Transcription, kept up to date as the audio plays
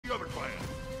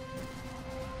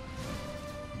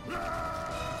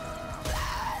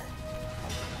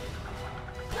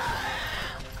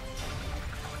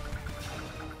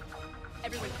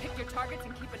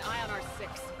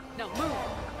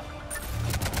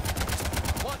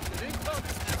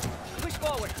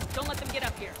forward. Don't let them get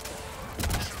up here.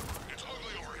 It's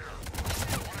ugly over here.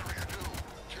 Whatever you do,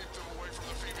 keep them away from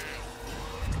the female.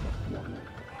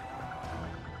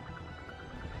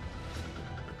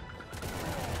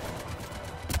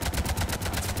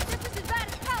 Just as bad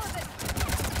as Caliban!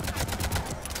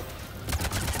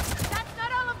 That's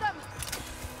not all of them!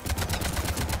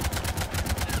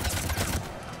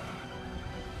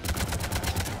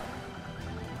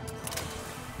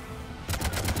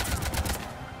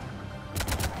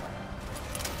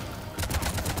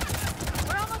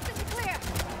 We're almost in the clear!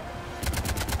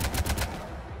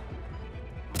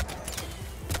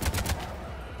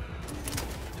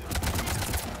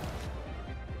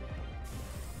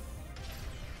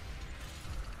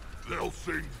 They'll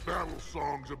sing battle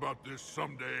songs about this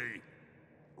someday.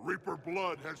 Reaper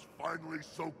blood has finally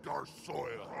soaked our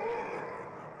soil.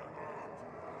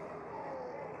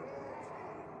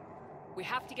 We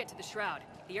have to get to the Shroud.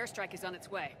 The airstrike is on its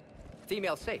way.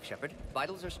 Female safe, Shepard.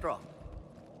 Vitals are strong.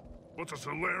 What's a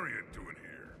Solarian doing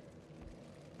here?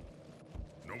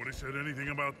 Nobody said anything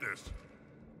about this.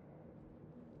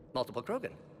 Multiple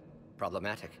Krogan.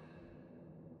 Problematic.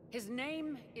 His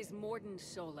name is Mordin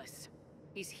Solus.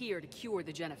 He's here to cure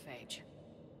the Genophage.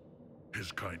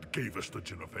 His kind gave us the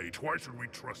Genophage. Why should we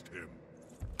trust him?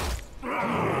 Because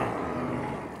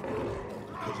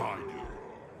I do.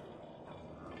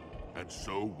 And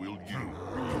so will you.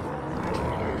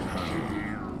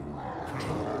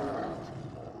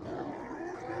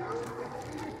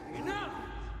 Enough!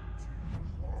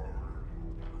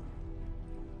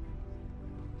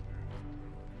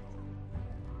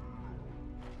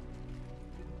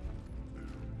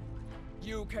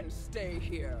 You can stay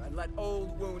here and let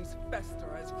old wounds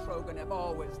fester as Krogan have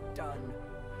always done.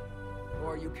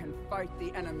 Or you can fight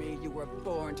the enemy you were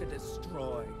born to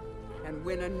destroy, and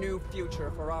win a new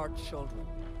future for our children.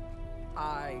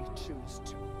 I choose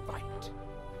to fight.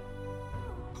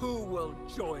 Who will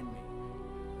join me?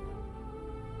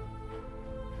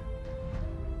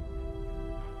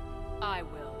 I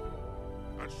will.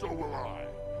 And so will I.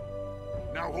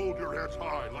 Now hold your heads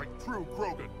high like true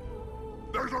Krogan.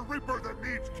 There's a Reaper that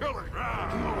needs killing!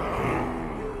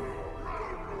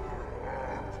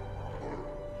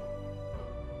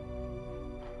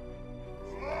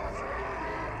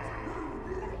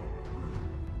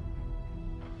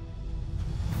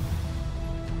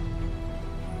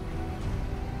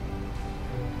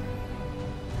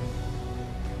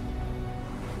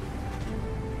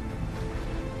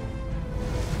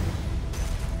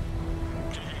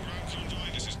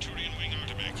 This is Turian Wing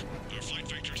Artemec. Our flight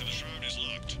vector to the Shroud is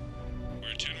locked.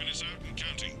 We're 10 minutes out and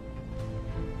counting.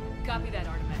 Copy that,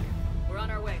 Artemec. We're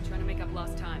on our way, trying to make up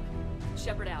lost time.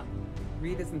 Shepard out.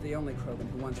 Reed isn't the only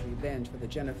Krogan who wants revenge for the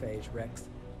Genophage, Rex.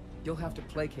 You'll have to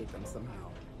placate them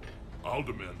somehow. I'll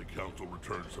demand the Council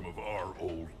return some of our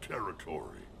old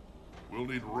territory. We'll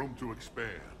need room to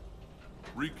expand.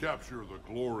 Recapture the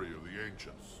glory of the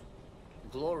Ancients.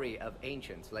 Glory of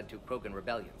Ancients led to Krogan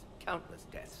rebellions, countless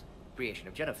deaths, creation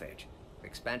of Genophage.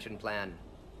 Expansion plan,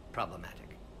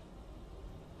 problematic.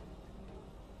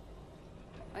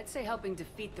 I'd say helping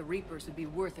defeat the Reapers would be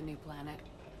worth a new planet.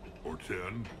 Or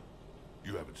 10.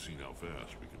 You haven't seen how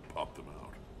fast we can pop them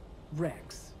out.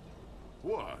 Rex.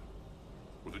 What?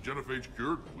 With the Genophage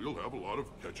cured, we'll have a lot of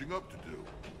catching up to do.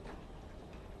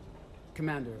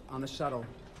 Commander, on the shuttle,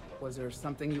 was there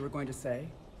something you were going to say?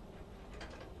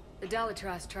 The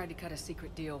Dalitras tried to cut a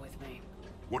secret deal with me.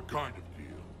 What kind of deal?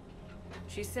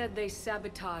 She said they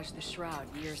sabotaged the Shroud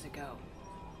years ago.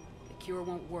 The cure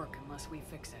won't work unless we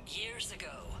fix it. Years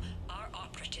ago, our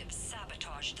operatives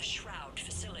sabotaged the Shroud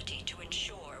facility to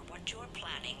ensure what you're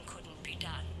planning couldn't be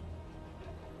done.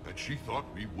 And she thought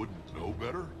we wouldn't know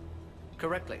better?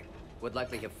 Correctly. Would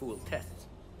likely have fooled tests.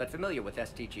 But familiar with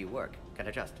STG work, can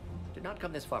adjust. Did not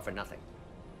come this far for nothing.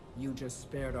 You just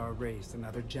spared our race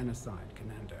another genocide,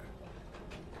 Commander.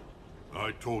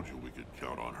 I told you we could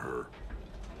count on her.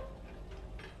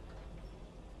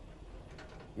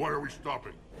 Why are we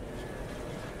stopping?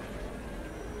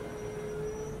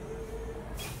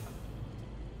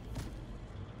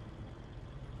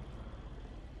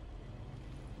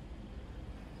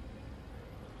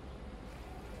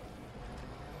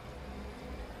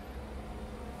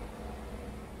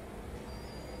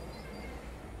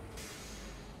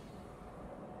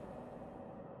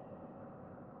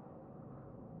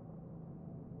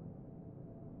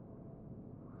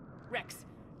 Rex,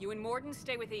 you and Mordin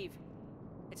stay with Eve.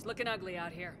 It's looking ugly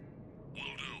out here.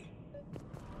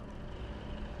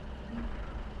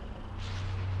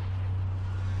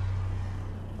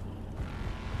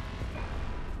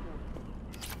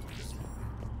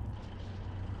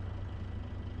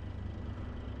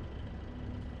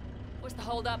 Will do. What's the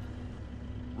holdup?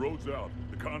 Road's out.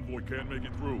 The convoy can't make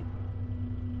it through.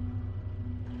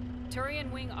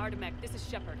 Turian Wing Artemek, this is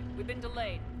Shepard. We've been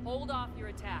delayed. Hold off your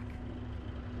attack.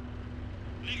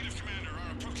 Negative, Commander.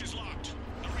 Our approach is locked.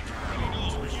 The Reaper already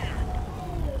knows we're here.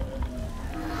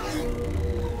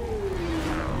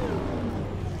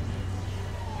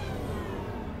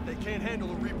 They can't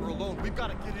handle a Reaper alone. We've got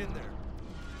to get in there.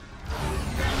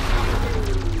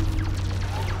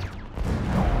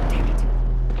 Damn it.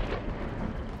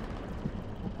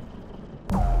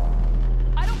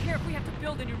 I don't care if we have to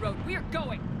build a new road. We are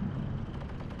going.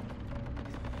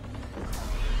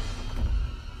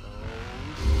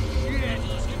 I've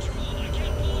lost control. I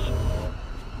can't pull up.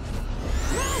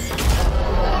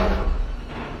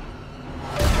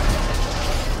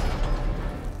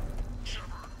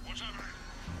 Shepard, what's happening?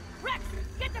 Rex,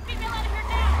 get the female out of here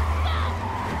now!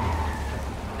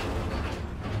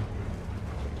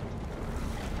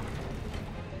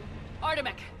 Go!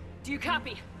 Artemek, do you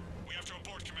copy? We have to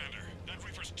abort, Commander. That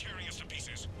Reaper's tearing us to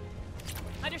pieces.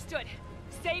 Understood.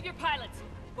 Save your pilots.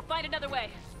 We'll find another way.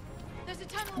 There's a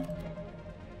tunnel.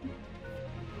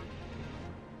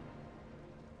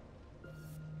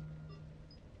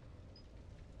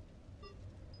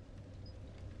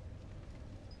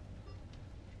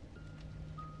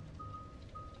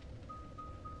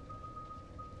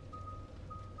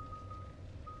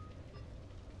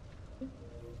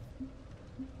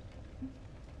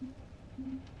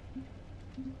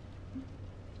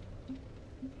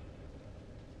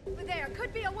 Over there,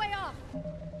 could be a way off.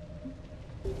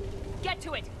 Get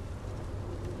to it!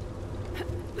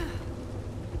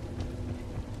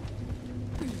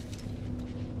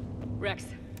 Rex,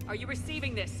 are you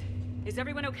receiving this? Is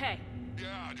everyone okay?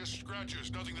 Yeah, just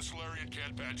scratches. Nothing the Solarian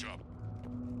can't patch up.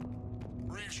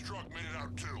 Reeves' truck made it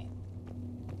out too.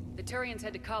 The Turians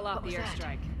had to call off the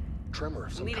airstrike. Tremor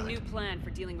of We'll some need a kind. new plan for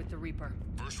dealing with the Reaper.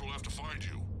 First we'll have to find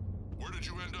you. Where did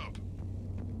you end up?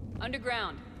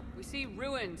 Underground. We see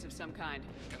ruins of some kind.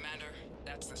 Commander,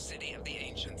 that's the city of the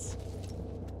ancients.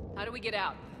 How do we get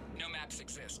out? No maps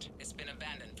exist. It's been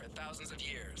abandoned for thousands of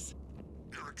years.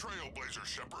 You're a trailblazer,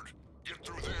 Shepard. Get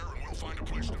through there and we'll find a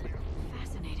place to meet.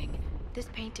 Fascinating. This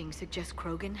painting suggests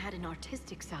Krogan had an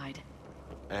artistic side.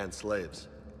 And slaves.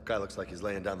 Guy looks like he's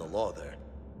laying down the law there.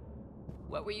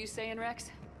 What were you saying, Rex?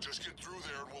 Just get through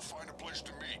there and we'll find a place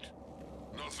to meet.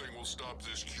 Nothing will stop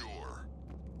this cure.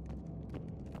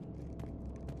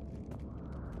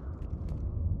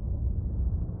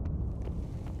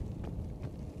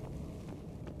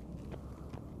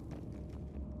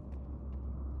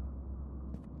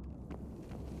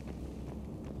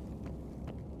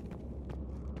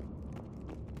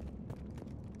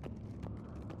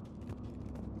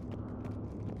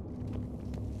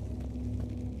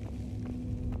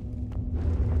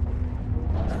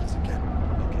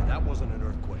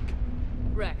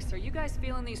 Rex, are you guys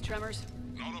feeling these tremors?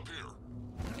 Not up here.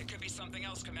 It could be something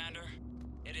else, Commander.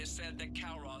 It is said that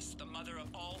Kalros, the mother of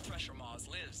all thresher maws,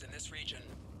 lives in this region.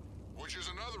 Which is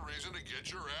another reason to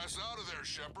get your ass out of there,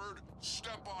 Shepard.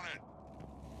 Step on it.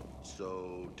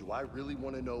 So, do I really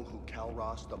want to know who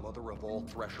Kalros, the mother of all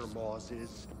thresher maws,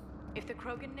 is? If the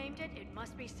Krogan named it, it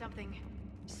must be something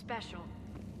special.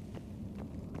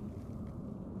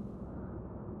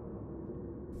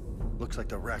 Looks like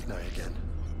the Rachni again.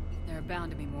 There are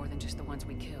bound to be more than just the ones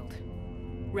we killed.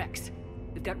 Rex,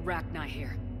 we've got Rachni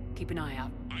here. Keep an eye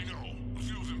out. I know. A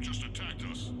few of them just attacked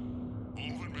us.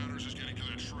 All that matters is getting to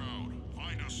that shroud.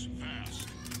 Find us fast.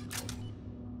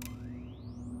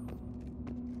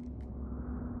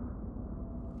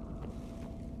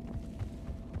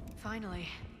 Finally,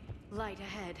 light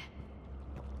ahead.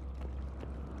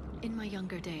 In my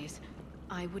younger days,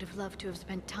 I would have loved to have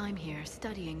spent time here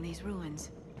studying these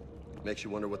ruins. Makes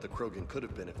you wonder what the Krogan could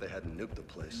have been if they hadn't nuked the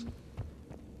place.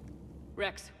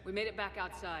 Rex, we made it back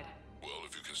outside. Well,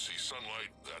 if you can see sunlight,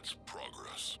 that's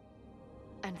progress.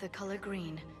 And the color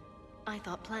green. I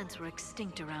thought plants were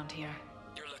extinct around here.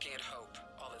 You're looking at hope,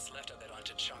 all that's left of it on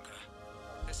Tachanka.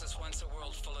 This is once a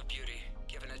world full of beauty.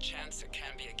 Given a chance, it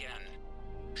can be again.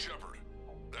 Shepard,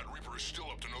 that Reaper is still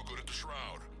up to no good at the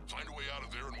shroud. Find a way out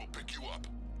of there and we'll pick you up.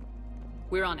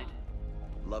 We're on it.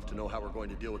 Love to know how we're going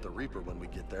to deal with the Reaper when we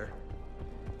get there.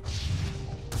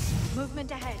 Movement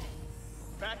ahead.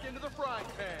 Back into the frying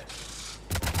pan.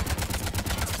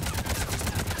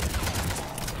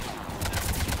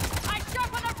 Eyes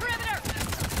sharp on our perimeter!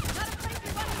 Not a place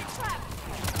to run in your trap!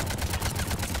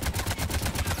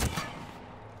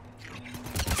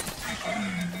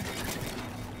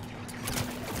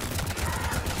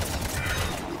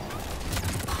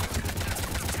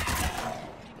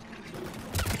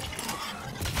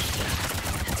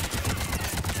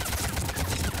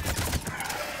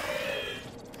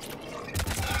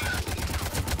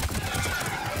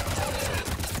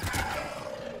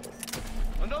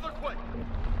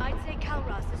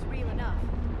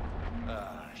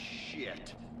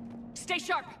 Stay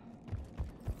sharp!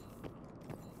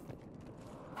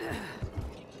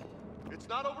 It's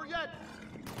not over yet!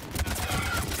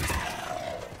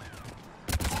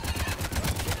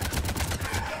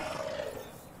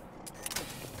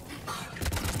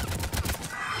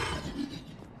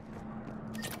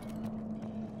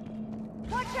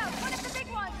 Watch out! One of the big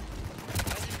ones!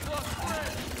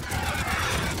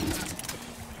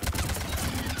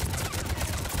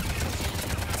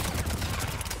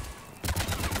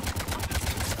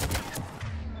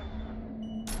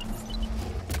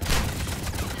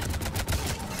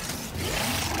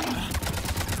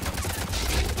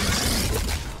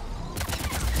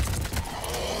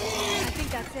 I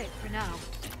think that's it for now.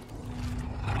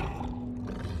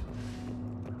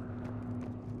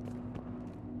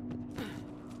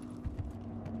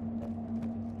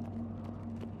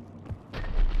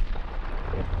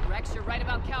 Rex, you're right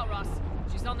about Calros.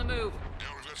 She's on the move. Yeah,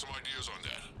 we've got some ideas on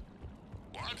that.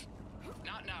 What?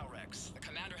 Not now, Rex. The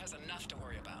commander has enough to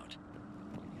worry about.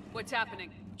 What's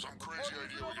happening? Some crazy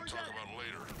idea we can talk about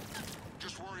later.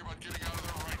 Just worry about getting out of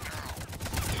there right now.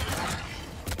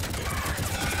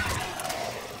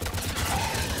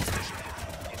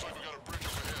 Looks like we got a bridge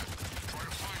up ahead. Try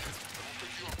to find it, and we'll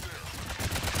pick you up there.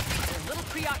 We're a little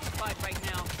preoccupied right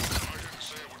now. I didn't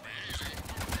say it would be easy.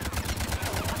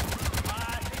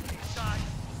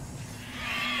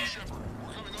 Shepard,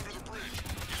 we're coming under the bridge.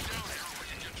 Get down here and we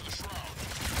can get to the shroud.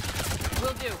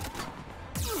 Will do.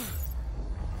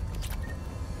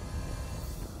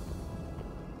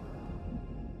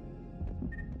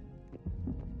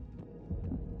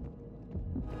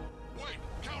 Wait,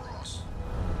 Calros!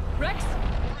 Rex?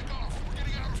 Break off! We're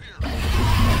getting out of here!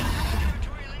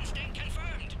 Territorial instinct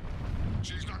confirmed.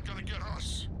 She's not gonna get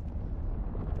us.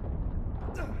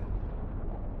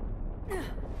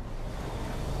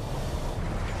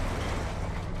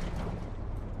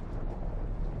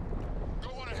 Go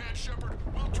on ahead, Shepard.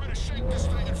 We'll try to shake this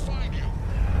thing and find you.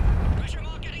 Pressure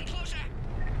mark getting closer.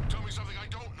 Tell me something I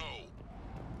don't know.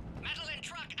 Metal in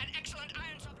truck and excellent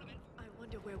iron supplement. I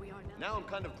wonder where we are now. Now I'm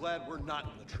kind of glad we're not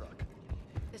in the truck.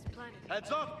 This planet.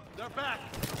 Heads up! They're back!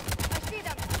 I see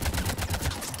them!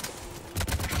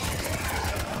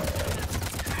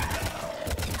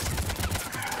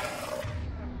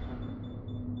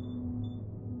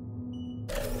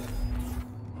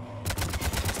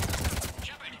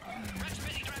 Shepard, Rex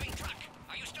busy driving truck.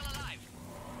 Are you still alive?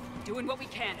 Doing what we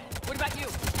can. What about you?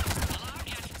 Alarmed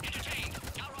yet? Entertained.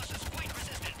 Calros is quite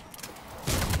resistant.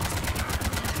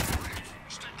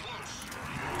 Stay close.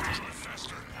 Try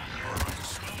faster. I can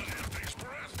smell the damn thing's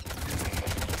breath.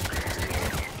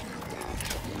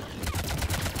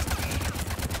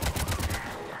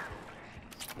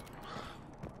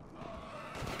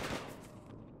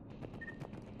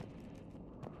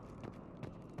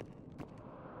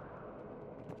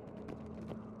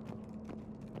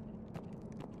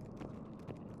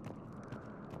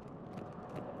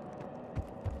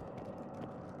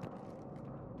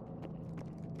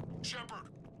 Shepard,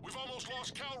 we've almost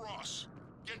lost Calros.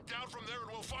 Get down from there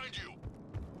and we'll find you.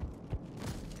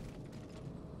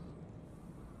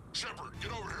 Shepard,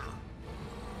 get over here.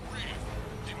 Reed,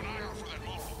 keep an eye out for that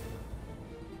model.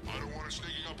 I don't want it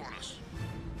sneaking up on us.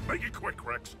 Make it quick,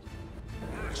 Rex.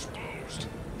 We're exposed.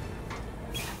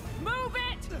 Move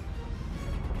it!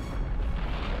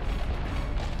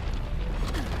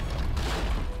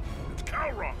 It's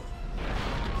Calros.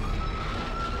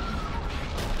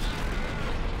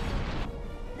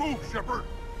 Move, Shepard!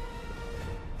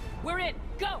 We're in.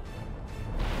 Go!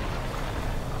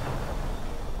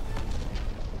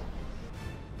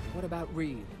 What about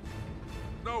Reed?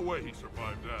 No way he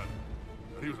survived that.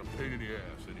 And he was a pain in the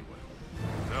ass anyway.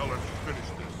 Now let's finish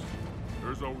this.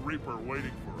 There's a Reaper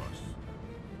waiting for us.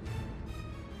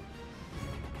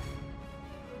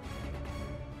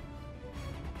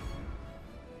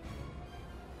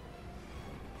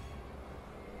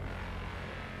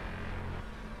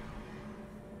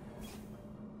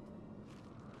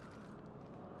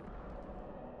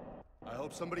 I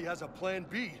hope somebody has a plan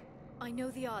B. I know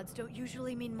the odds don't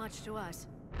usually mean much to us.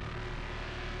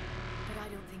 But I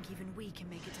don't think even we can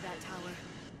make it to that tower.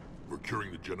 We're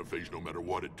curing the Genophage no matter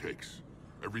what it takes.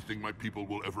 Everything my people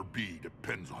will ever be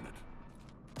depends on it.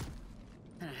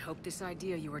 And I hope this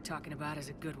idea you were talking about is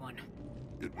a good one.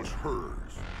 It was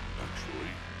hers,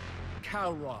 actually.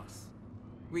 Calros.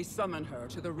 We summon her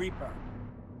to the Reaper.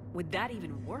 Would that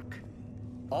even work?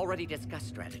 Already discussed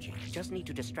strategy. Just need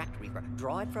to distract Reaper.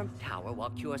 Draw it from tower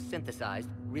while Cure synthesized,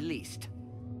 released.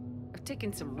 I've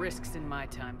taken some risks in my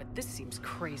time, but this seems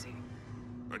crazy.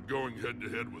 And going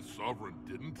head-to-head with Sovereign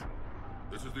didn't?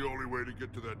 This is the only way to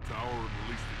get to that tower and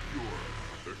release the Cure.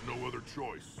 There's no other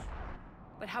choice.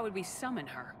 But how would we summon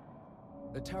her?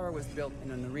 The tower was built in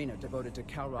an arena devoted to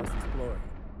Kalros's glory.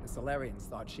 The Solarians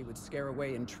thought she would scare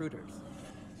away intruders.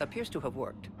 Appears to have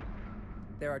worked.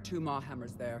 There are 2 Maw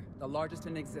hammers there, the largest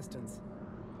in existence.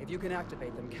 If you can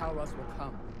activate them, Kalros will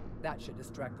come. That should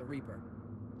distract the Reaper.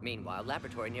 Meanwhile,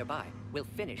 laboratory nearby. We'll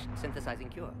finish synthesizing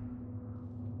Cure.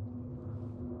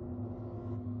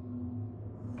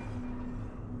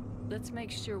 Let's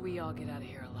make sure we all get out of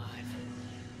here alive.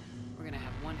 We're gonna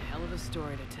have one hell of a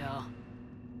story to tell.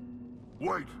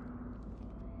 Wait!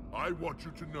 I want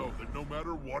you to know that no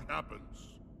matter what happens,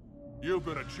 you've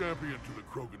been a champion to the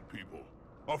Krogan people,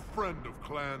 a friend of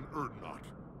Clan Erdnot,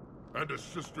 and a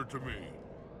sister to me.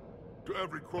 To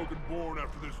every Krogan born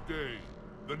after this day,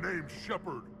 the name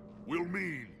Shepard will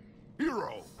mean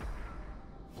hero.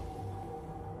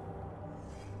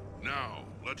 Now,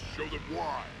 let's show them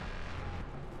why.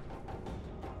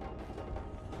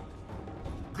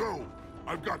 Go!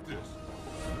 I've got this.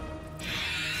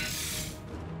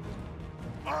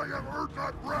 I am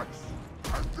Erdnot Rex,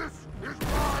 and this is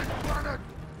my planet!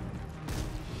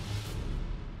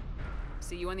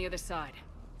 See you on the other side.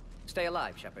 Stay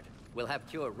alive, Shepard. We'll have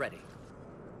Cure ready.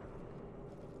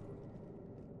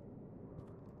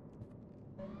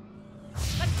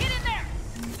 Let's get in there!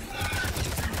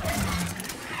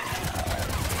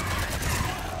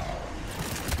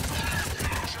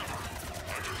 Shepard,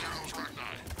 I took care of those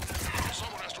Rachni.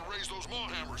 Someone has to raise those Maw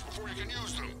hammers before you can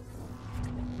use them.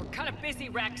 We're kind of busy,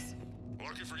 Rex.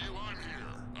 Lucky for you, I'm here.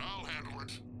 I'll handle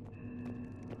it.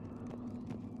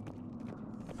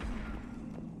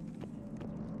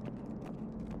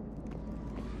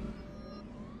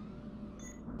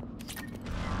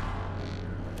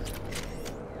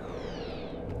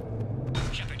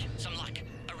 Shepard, some luck.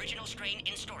 Original strain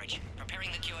in storage.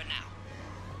 Preparing the cure now.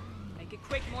 Make it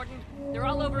quick, Mordin. They're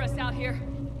all over us out here.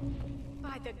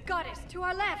 By the goddess, to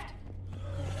our left!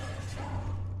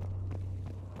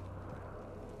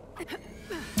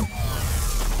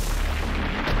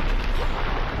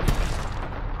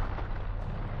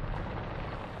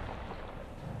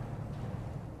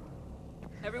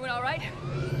 Everyone all right? I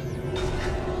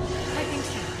think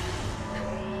so.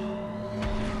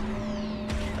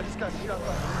 I just got shot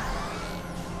by.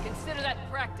 Consider that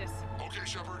practice. Okay,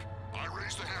 Shepard. I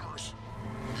raised the hammers.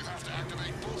 You have to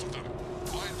activate both of them.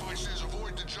 My advice is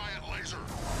avoid the giant laser.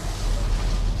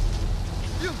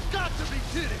 You've got to be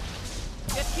kidding!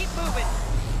 Just keep moving.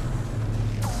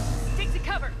 Stick to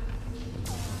cover.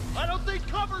 I don't think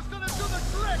cover's gonna do the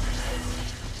trick!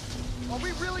 Are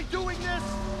we really doing this?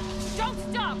 Don't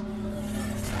stop!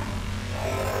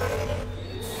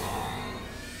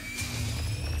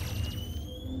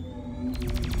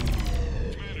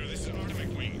 Commander, this is an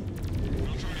Artemic wing.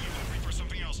 I'll try to have the Reaper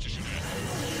something else to shoot at.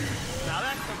 Now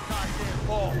that's some goddamn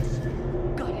balls!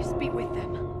 Goddess be with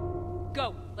them.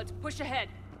 Go. Let's push ahead.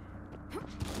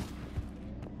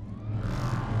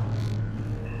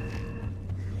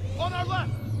 On our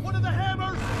left! One of the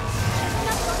hammers!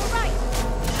 Another on the right!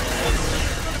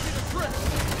 It's gonna be the trick!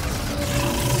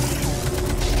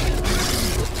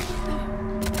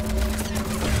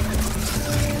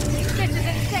 This is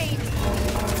insane!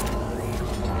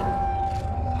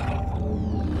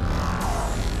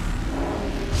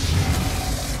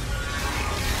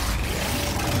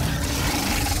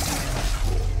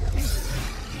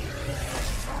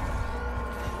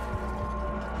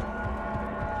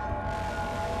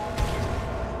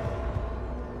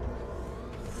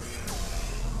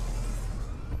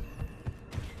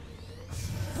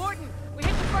 Mordin, we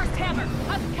hit the first hammer.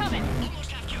 How's it coming?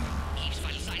 Almost have cure. Keeps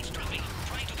vital signs dropping.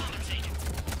 Trying to compensate.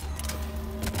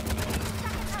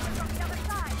 Second hammer's on the other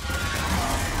side!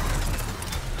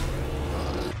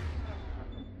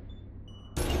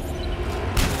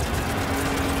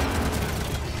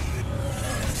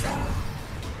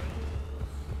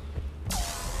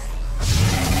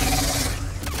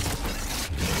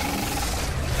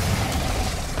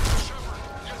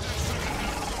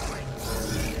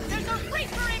 There's a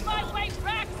Reaper in my way,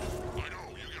 Rex! I know,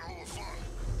 you get all the fun.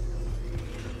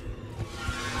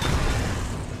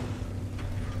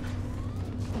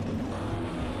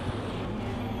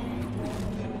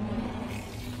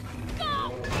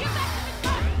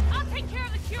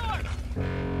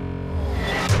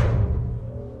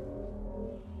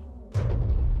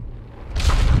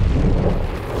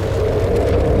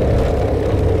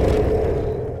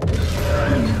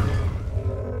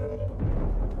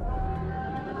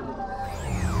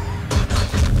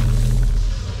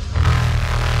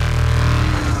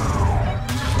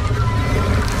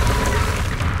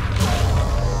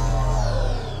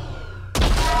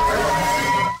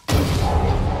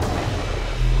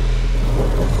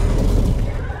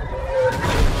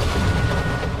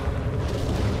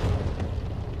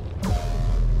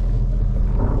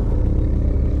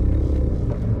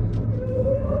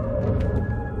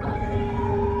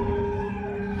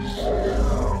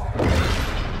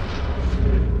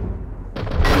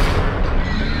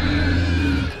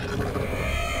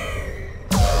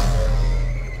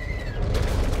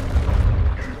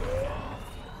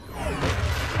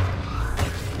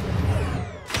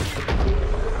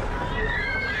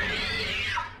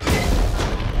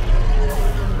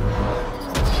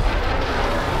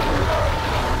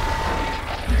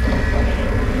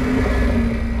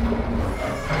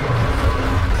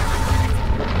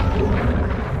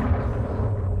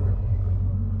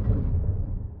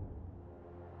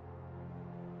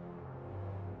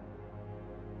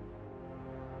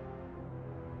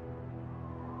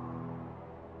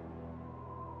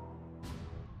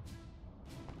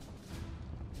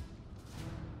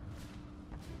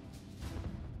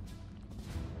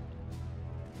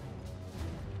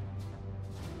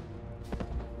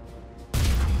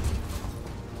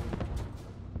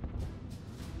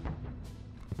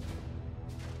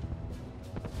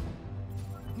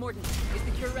 Mordin, is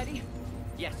the cure ready?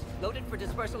 Yes, loaded for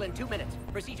dispersal in 2 minutes.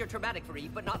 Procedure traumatic for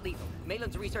Eve, but not lethal.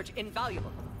 Malin's research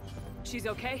invaluable. She's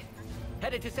okay?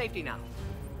 Headed to safety now.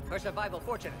 Her survival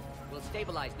fortunate. Will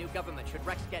stabilize new government should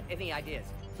Rex get any ideas.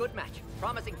 Good match.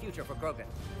 Promising future for Krogan.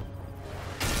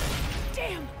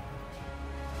 Damn!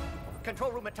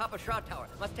 Control room at top of Shroud Tower.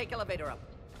 Must take elevator up.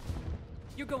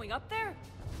 You're going up there?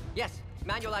 Yes,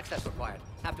 manual access required.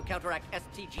 Have to counteract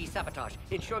STG sabotage.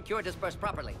 Ensure cure dispersed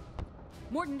properly.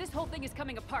 Mordin, this whole thing is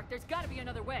coming apart. There's gotta be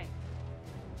another way.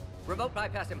 Remote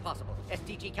bypass impossible.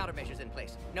 STG countermeasures in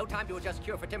place. No time to adjust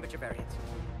cure for temperature variance.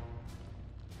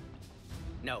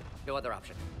 No other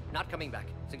option. Not coming back.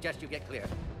 Suggest you get clear.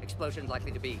 Explosion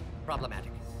likely to be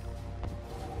problematic.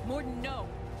 Mordin, no!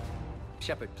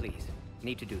 Shepard, please.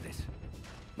 Need to do this.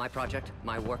 My project,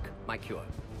 my work, my cure.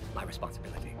 My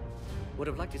responsibility. Would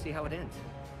have liked to see how it ends.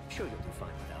 Sure you'll do fine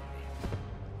without me.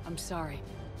 I'm sorry.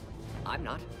 I'm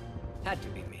not. Had to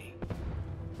be me.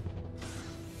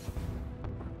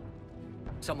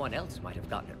 Someone else might have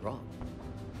gotten it wrong.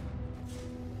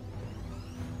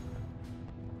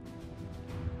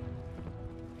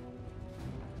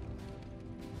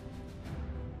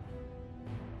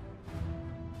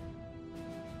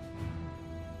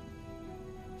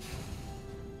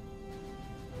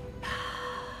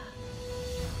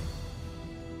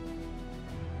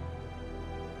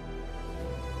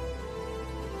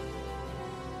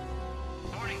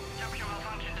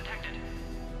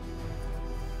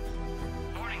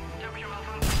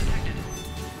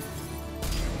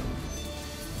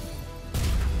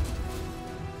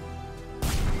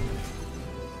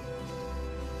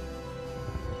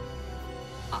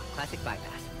 Classic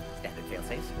bypass. Standard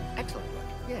failsafes. Excellent work.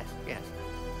 Yes.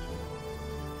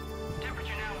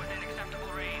 Temperature now within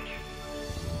acceptable range.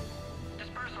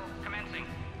 Dispersal commencing.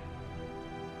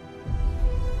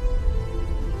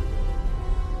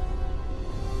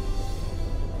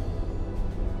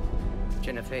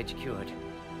 Genophage cured.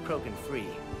 Krogan free.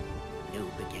 New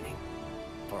beginning.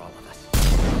 For all of us.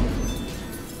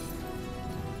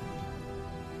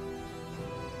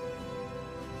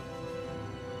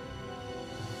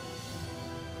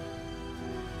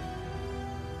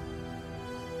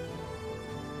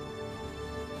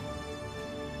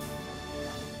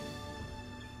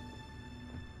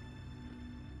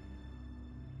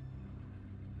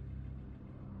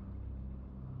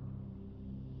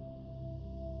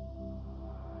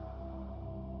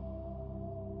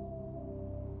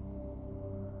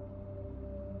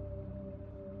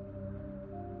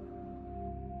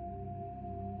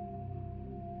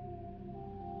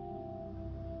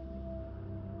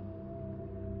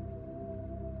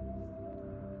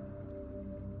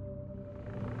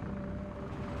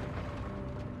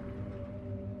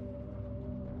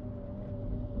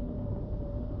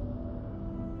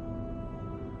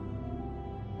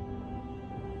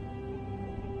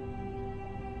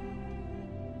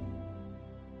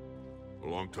 A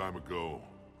long time ago,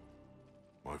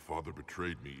 my father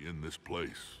betrayed me in this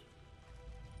place.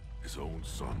 His own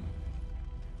son.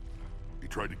 He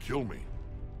tried to kill me,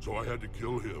 so I had to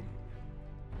kill him.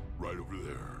 Right over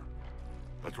there.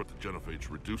 That's what the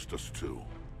Genophage reduced us to.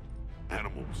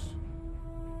 Animals.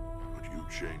 But you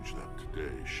changed that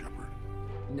today, Shepard.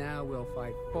 Now we'll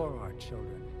fight for our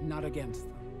children, not against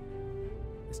them.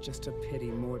 It's just a pity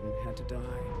Mordin had to die.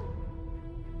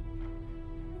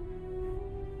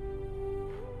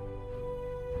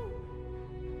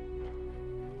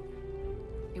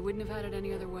 He wouldn't have had it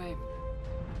any other way.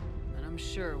 And I'm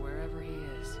sure wherever he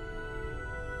is,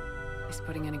 he's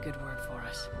putting in a good word for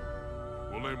us.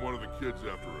 We'll name one of the kids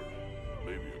after him.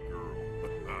 Maybe a girl.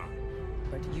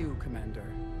 But you, Commander,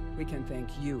 we can thank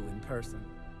you in person.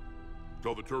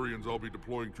 Tell the Turians I'll be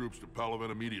deploying troops to Palaven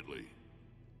immediately.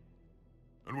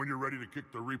 And when you're ready to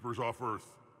kick the Reapers off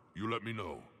Earth, you let me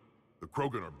know. The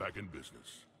Krogan are back in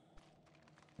business.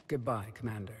 Goodbye,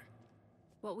 Commander.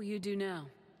 What will you do now?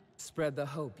 Spread the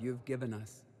hope you've given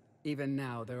us. Even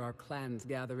now, there are clans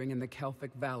gathering in the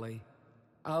Kelphic Valley.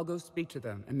 I'll go speak to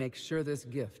them and make sure this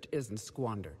gift isn't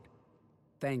squandered.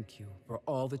 Thank you for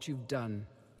all that you've done.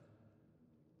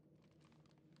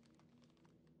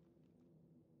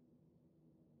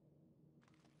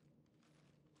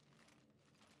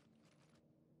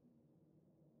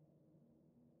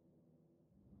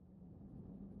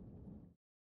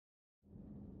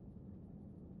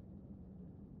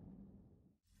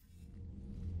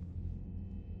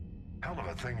 Hell of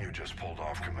a thing you just pulled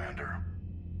off, Commander.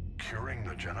 Curing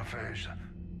the Genophage?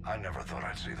 I never thought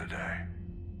I'd see the day.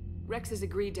 Rex has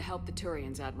agreed to help the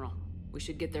Turians, Admiral. We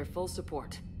should get their full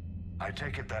support. I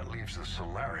take it that leaves the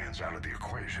Solarians out of the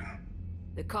equation.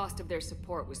 The cost of their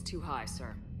support was too high,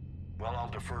 sir. Well,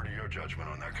 I'll defer to your judgment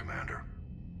on that, Commander.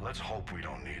 Let's hope we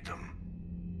don't need them.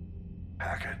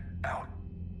 Hackett, out.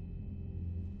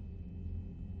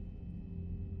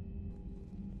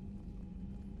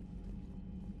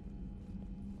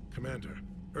 Commander,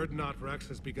 Urdnot Rex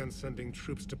has begun sending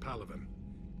troops to Palaven.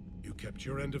 You kept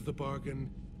your end of the bargain,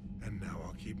 and now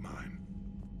I'll keep mine.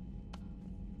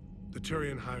 The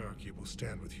Turian hierarchy will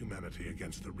stand with humanity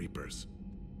against the Reapers.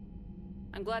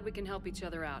 I'm glad we can help each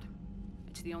other out.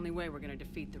 It's the only way we're gonna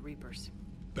defeat the Reapers.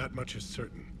 That much is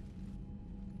certain.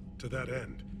 To that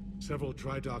end, several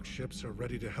dry dock ships are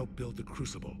ready to help build the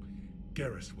Crucible.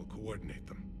 Garrus will coordinate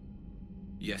them.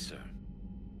 Yes, sir.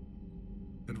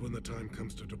 And when the time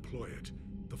comes to deploy it,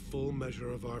 the full measure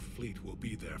of our fleet will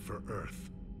be there for Earth.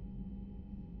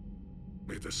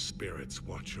 May the spirits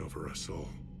watch over us all.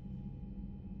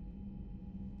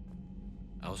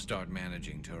 I'll start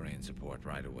managing Turian support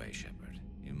right away, Shepard.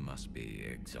 You must be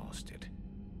exhausted.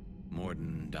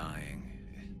 Mordin dying.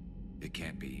 It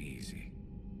can't be easy.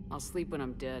 I'll sleep when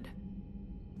I'm dead.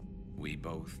 We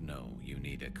both know you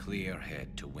need a clear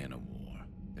head to win a war.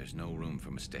 There's no room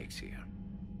for mistakes here.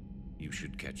 You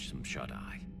should catch some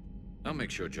shut-eye. I'll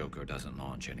make sure Joker doesn't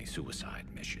launch any suicide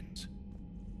missions.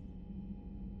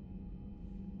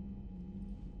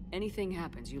 Anything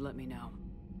happens, you let me know.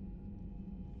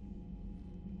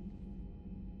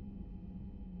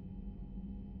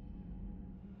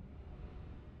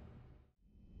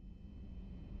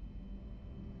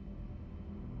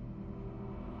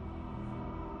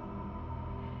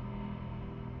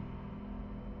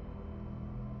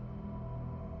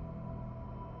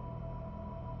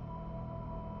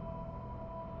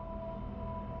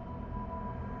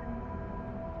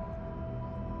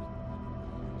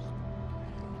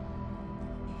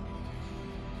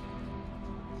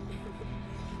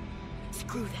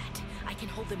 Screw that. I can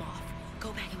hold them off.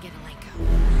 Go back and get Alenko.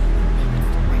 It's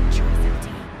the right choice,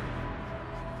 LT.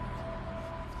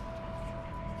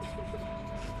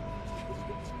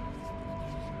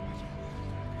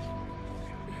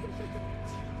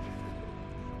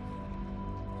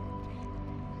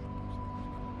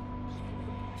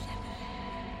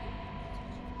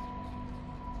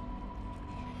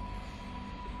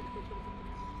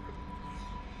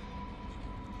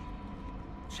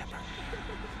 Shepard.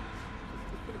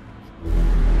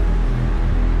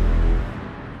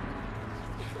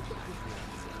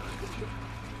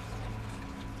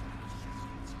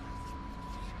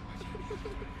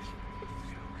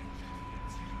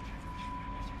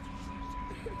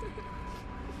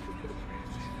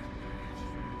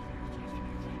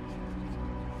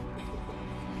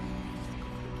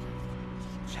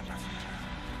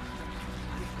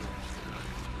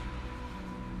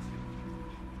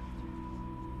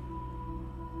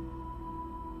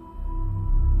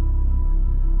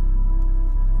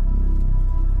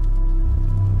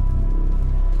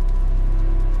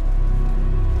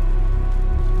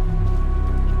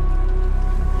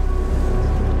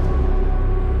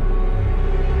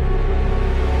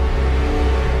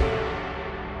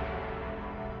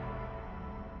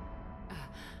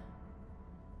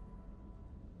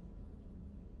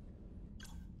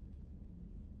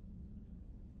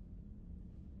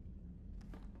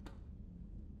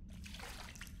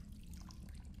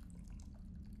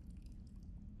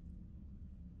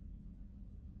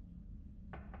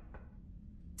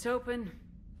 It's open.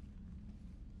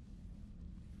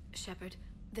 Shepard,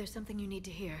 there's something you need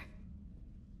to hear.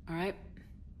 All right.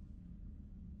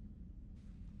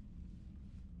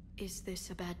 Is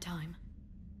this a bad time?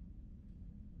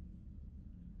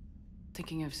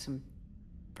 Thinking of some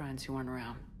friends who aren't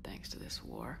around thanks to this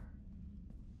war.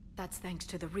 That's thanks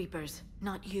to the Reapers,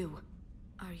 not you.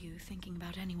 Are you thinking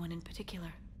about anyone in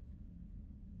particular?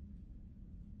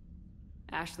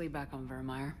 Ashley back on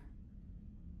Vermeer.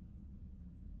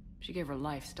 She gave her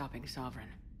life stopping Sovereign.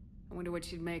 I wonder what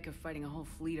she'd make of fighting a whole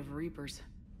fleet of Reapers.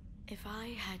 If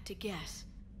I had to guess,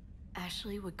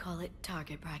 Ashley would call it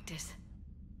target practice.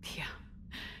 Yeah.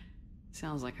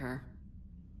 Sounds like her.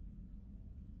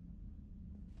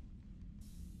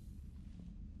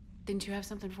 Didn't you have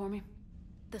something for me?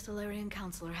 The Solarian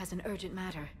Counselor has an urgent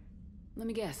matter. Let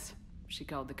me guess. She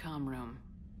called the comm room.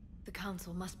 The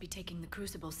Council must be taking the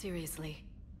Crucible seriously.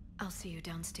 I'll see you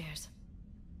downstairs.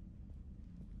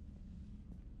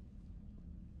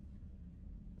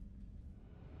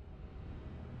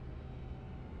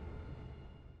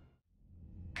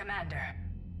 Commander.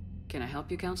 Can I help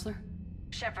you, Counselor?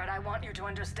 Shepard, I want you to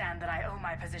understand that I owe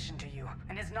my position to you,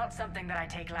 and it's not something that I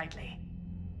take lightly.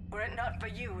 Were it not for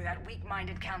you, that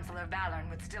weak-minded Counselor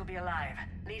Valorn would still be alive,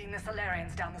 leading the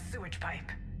Solarians down the sewage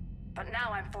pipe. But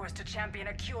now I'm forced to champion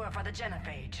a cure for the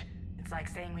Genophage. It's like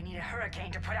saying we need a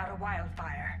hurricane to put out a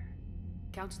wildfire.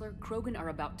 Counselor, Krogan are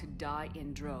about to die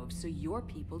in droves, so your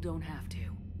people don't have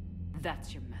to.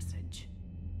 That's your message.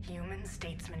 Human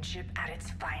statesmanship at its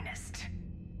finest.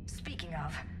 Speaking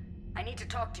of, I need to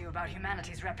talk to you about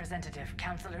humanity's representative,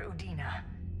 Counselor Udina.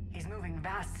 He's moving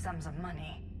vast sums of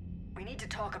money. We need to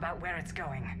talk about where it's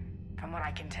going. From what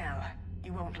I can tell,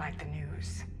 you won't like the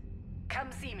news.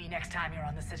 Come see me next time you're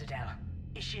on the Citadel.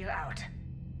 Ishil out.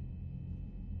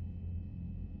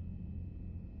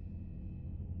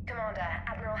 Commander,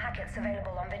 Admiral Hackett's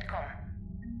available on VidCom.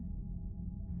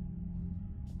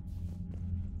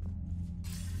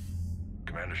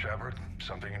 Commander Shepard,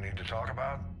 something you need to talk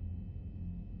about?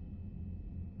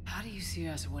 How do you see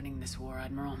us winning this war,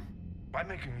 Admiral? By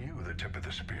making you the tip of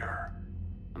the spear.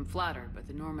 I'm flattered, but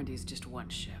the Normandy's just one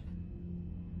ship.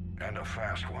 And a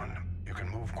fast one. You can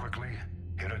move quickly,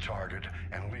 hit a target,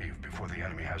 and leave before the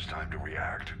enemy has time to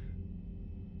react.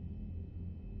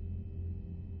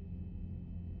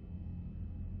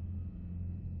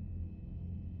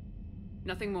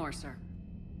 Nothing more, sir.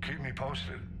 Keep me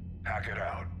posted. Hackett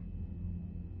out.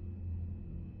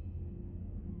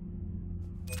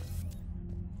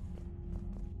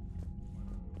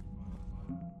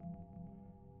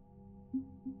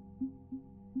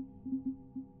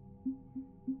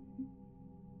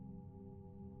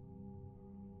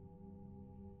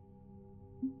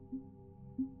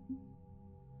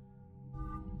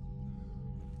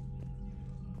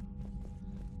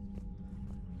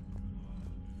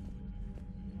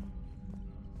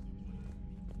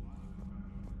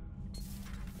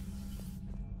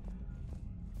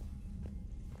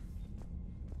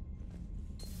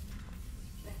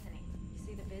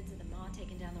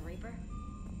 Taking down the Reaper?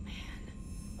 Man,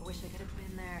 I wish I could have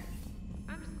been there.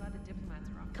 I'm just glad the diplomats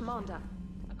are off. Commander,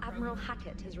 Admiral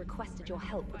Hackett has requested your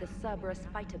help with a Cerberus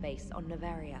fighter base on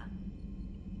Novaria.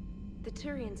 The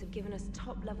Turians have given us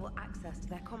top-level access to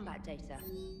their combat data.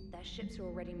 Their ships are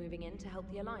already moving in to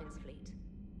help the Alliance fleet.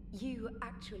 You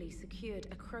actually secured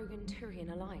a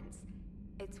Krogan-Turian alliance.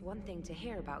 It's one thing to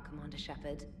hear about Commander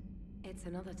Shepard. It's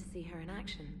another to see her in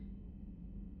action.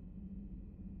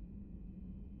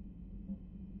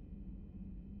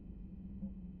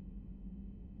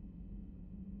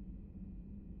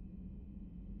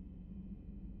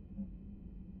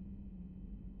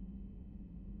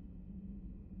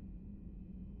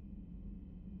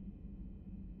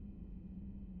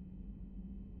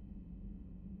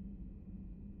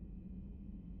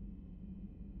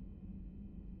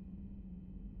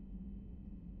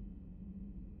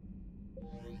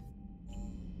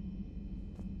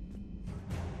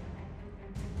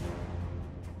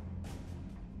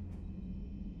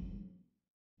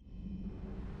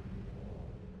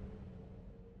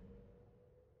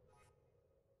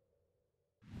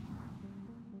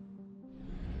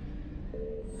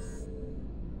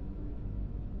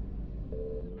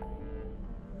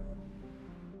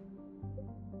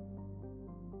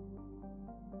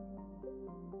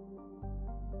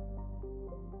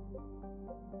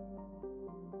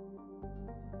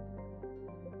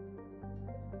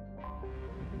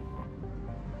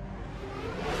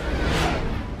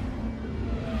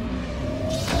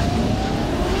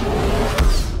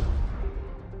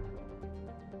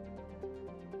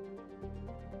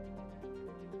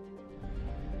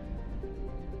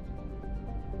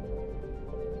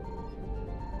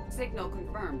 Signal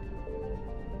confirmed.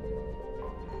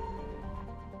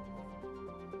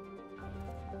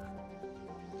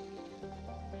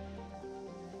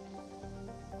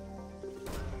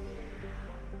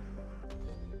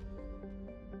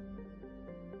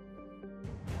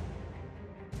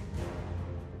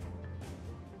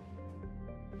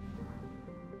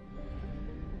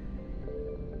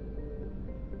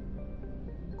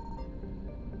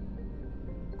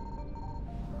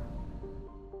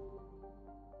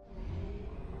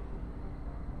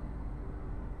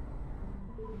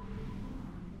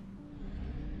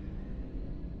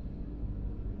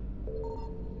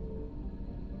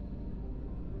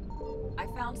 I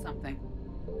found something.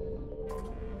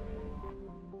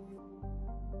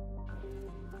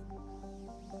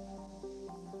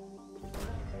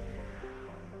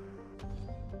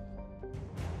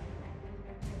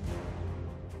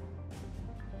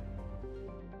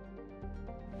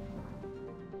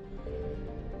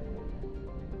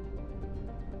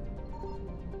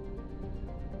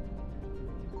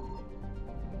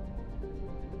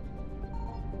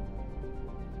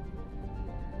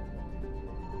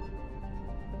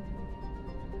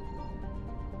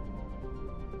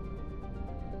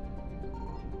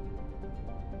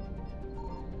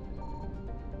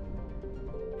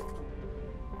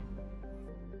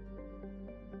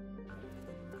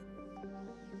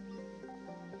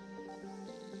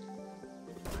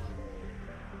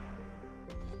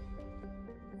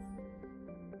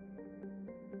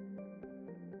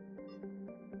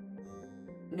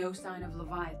 No sign of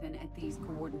Leviathan at these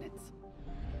coordinates.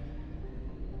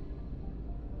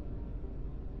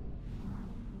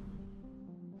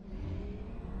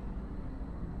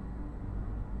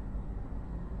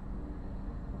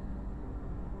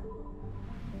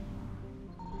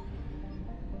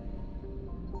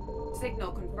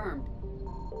 Signal confirmed.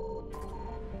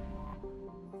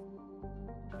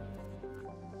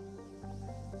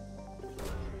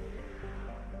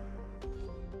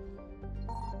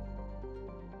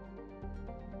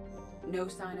 No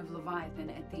sign of Leviathan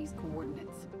at these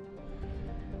coordinates.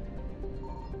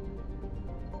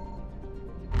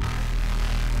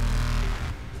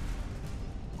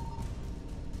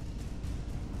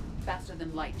 Faster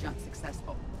than light jump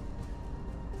successful.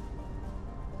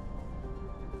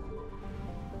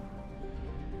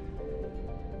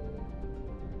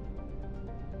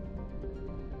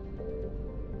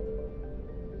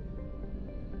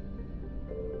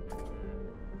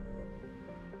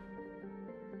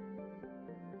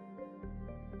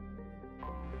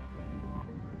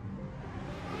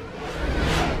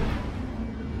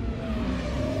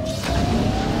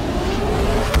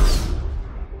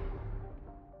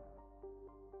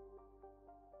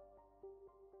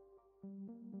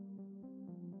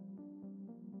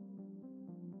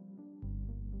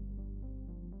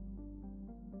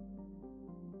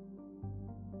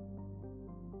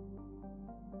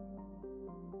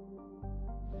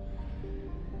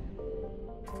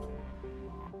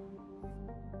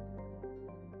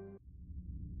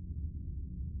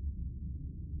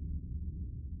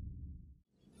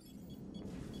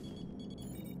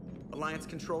 Alliance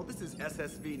Control, this is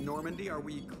SSV Normandy. Are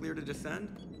we clear to descend?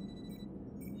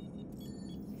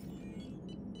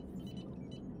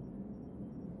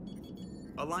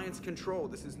 Alliance Control,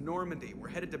 this is Normandy. We're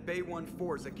headed to Bay 1-4,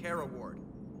 Zakara Ward.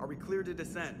 Are we clear to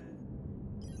descend?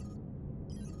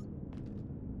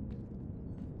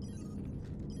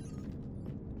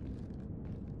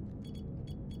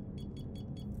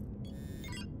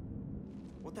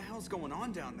 What the hell's going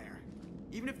on down there?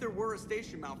 Even if there were a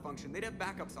station malfunction, they'd have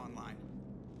backups online.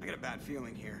 I got a bad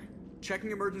feeling here.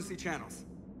 Checking emergency channels.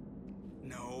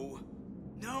 No.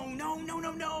 No, no, no,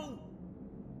 no, no!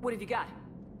 What have you got?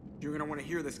 You're gonna want to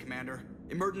hear this, Commander.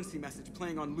 Emergency message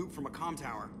playing on loop from a comm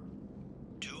tower.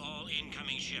 To all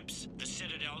incoming ships, the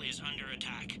Citadel is under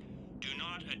attack. Do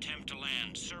not attempt to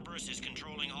land. Cerberus is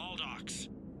controlling all docks.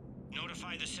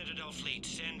 Notify the Citadel fleet.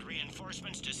 Send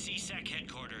reinforcements to CSEC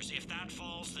headquarters. If that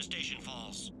falls, the station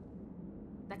falls.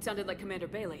 That sounded like Commander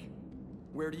Bailey.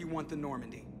 Where do you want the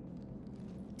Normandy?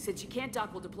 Since you can't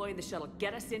dock, we'll deploy in the shuttle.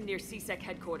 Get us in near CSEC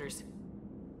headquarters.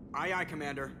 Aye, aye,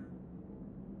 Commander.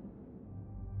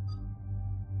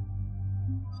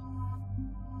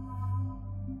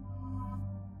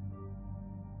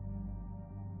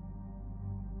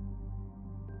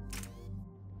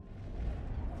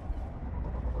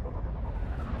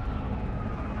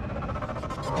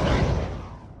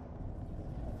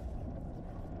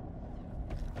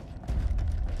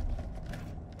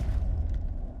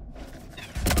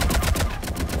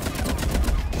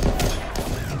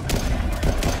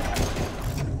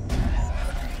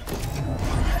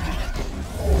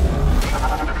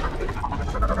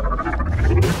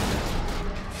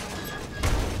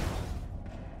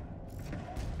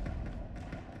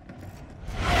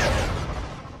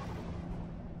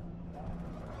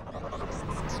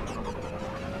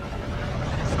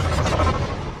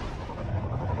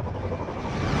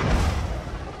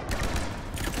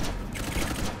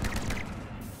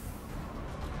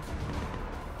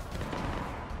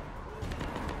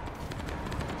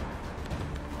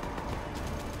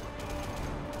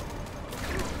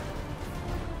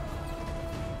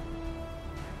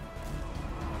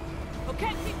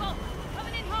 Okay, people!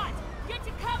 Coming in hot! Get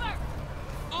to cover!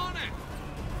 On it!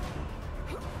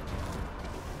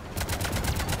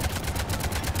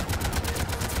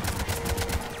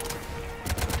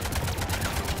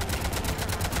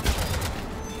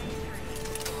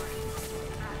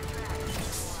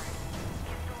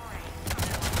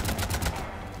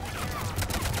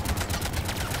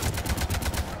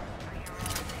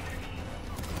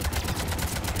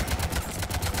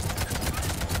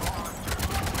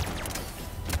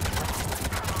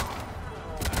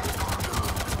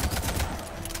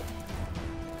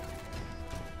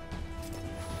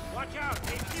 Watch out!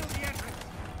 They sealed the entrance!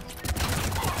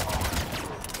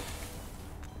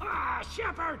 Ah,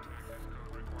 Shepard!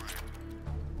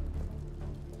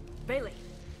 Bailey,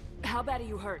 how bad are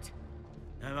you hurt?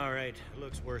 I'm alright.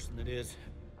 Looks worse than it is.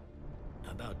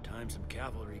 About time some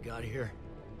cavalry got here.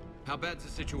 How bad's the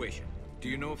situation? Do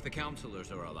you know if the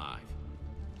counselors are alive?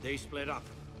 They split up.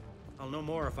 I'll know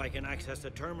more if I can access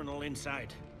the terminal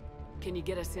inside. Can you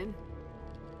get us in?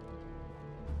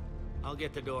 I'll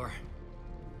get the door.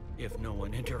 If no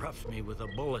one interrupts me with a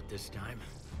bullet this time.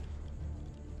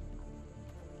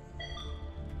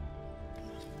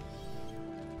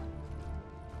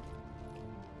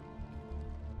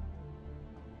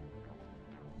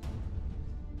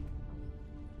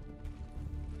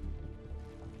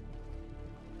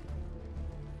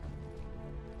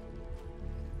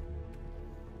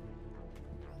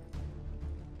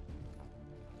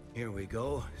 Here we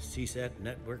go. CSAT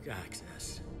network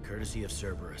access, courtesy of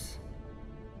Cerberus.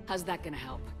 How's that gonna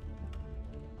help?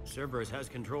 Cerberus has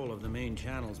control of the main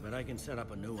channels, but I can set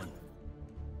up a new one.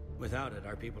 Without it,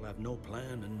 our people have no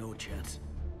plan and no chance.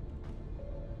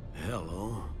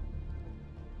 Hello.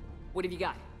 What have you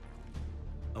got?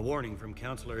 A warning from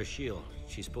Counselor Ashiel.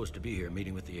 She's supposed to be here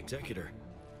meeting with the Executor.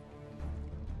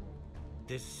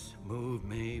 This move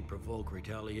may provoke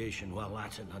retaliation. Well,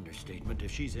 that's an understatement.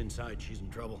 If she's inside, she's in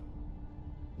trouble.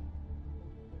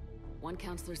 One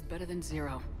counselor's better than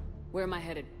zero. Where am I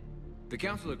headed? The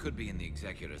Counselor could be in the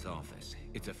Executor's office.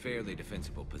 It's a fairly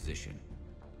defensible position.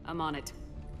 I'm on it.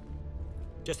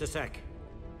 Just a sec.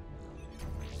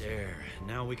 There.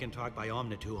 Now we can talk by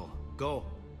Omnitool. Go.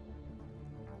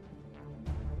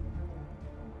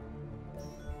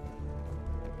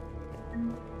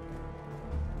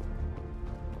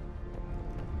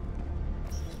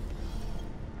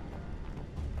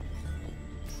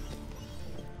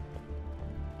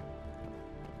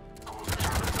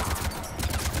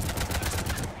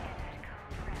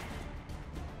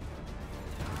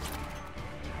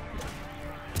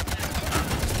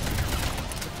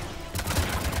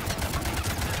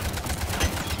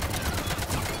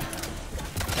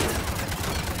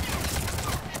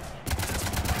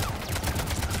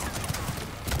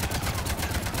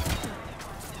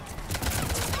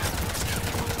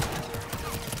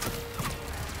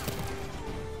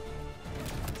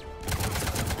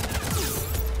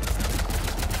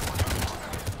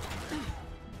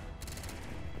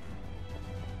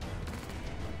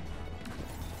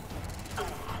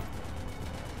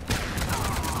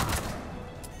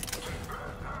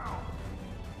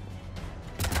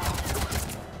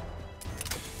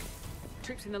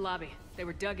 Troops in the lobby. They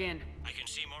were dug in. I can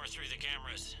see more through the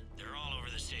cameras. They're all over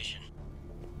the station.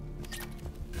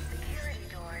 Security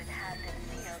doors have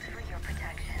been sealed for your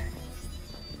protection.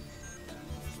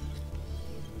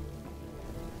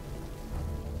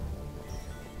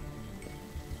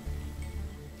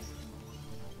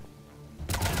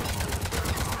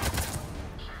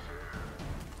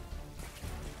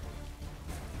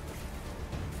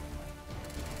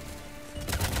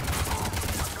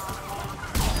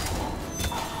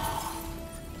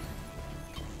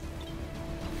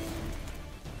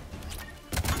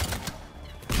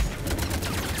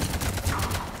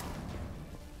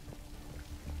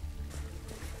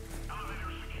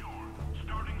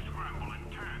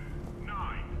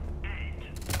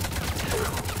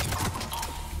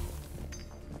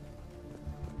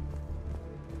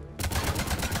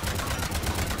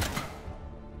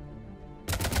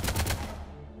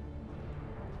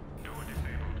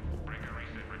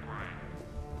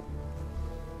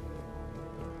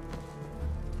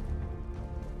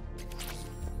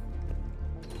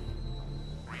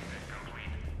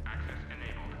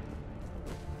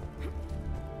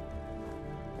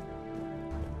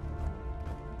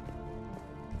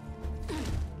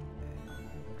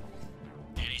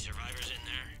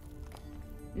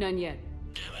 None yet.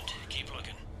 Damn it. Keep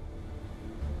looking.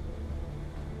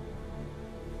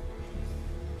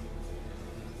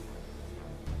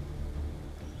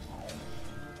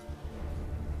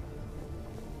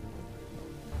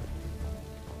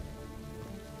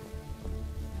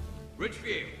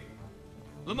 Richfield!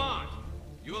 Lamont!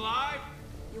 You alive?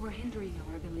 You are hindering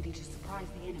our ability to surprise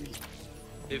the enemy.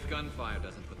 If gunfire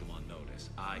doesn't put them on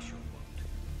notice, I sure won't.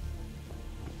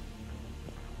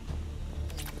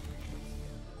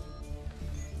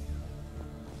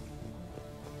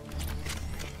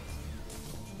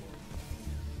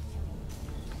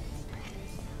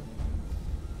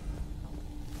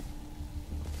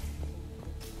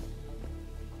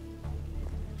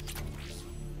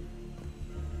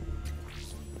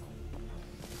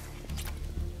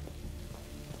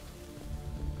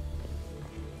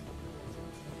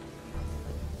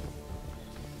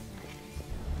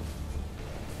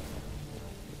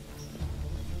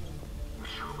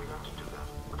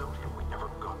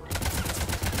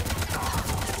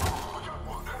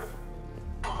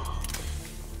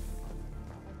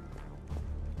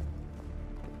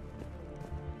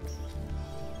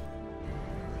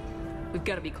 We've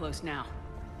got to be close now.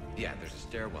 Yeah, there's a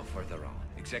stairwell further on.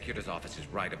 Executor's office is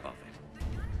right above it.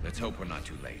 Let's hope we're not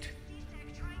too late.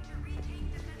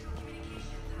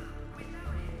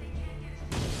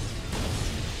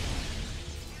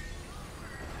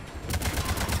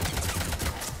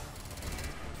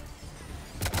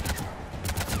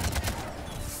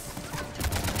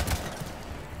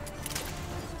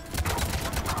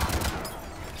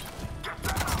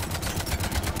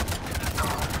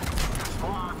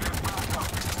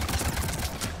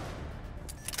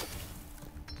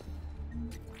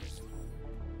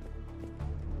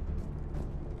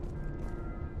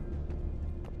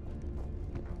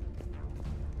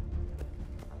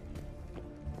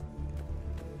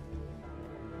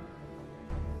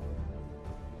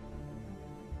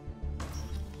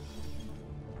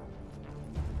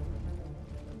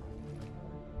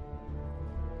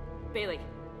 Bailey,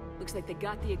 looks like they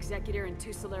got the Executor and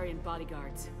 2 Solarian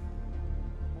bodyguards.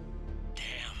 Damn.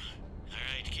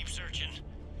 Alright, keep searching.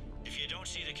 If you don't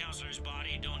see the Counselor's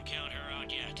body, don't count her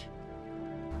out yet.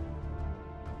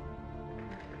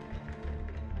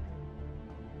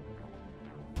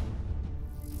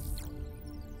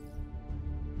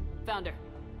 Found her.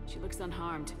 She looks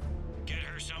unharmed. Get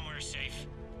her somewhere safe.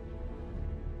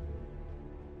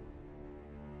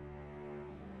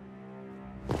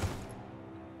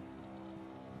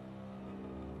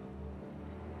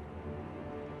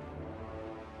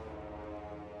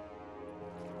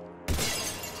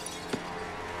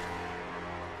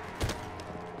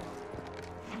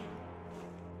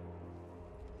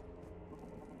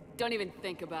 Don't even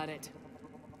think about it.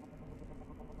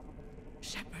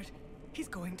 Shepard, he's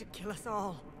going to kill us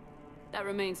all. That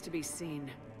remains to be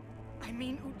seen. I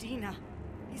mean Udina.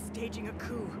 He's staging a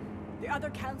coup. The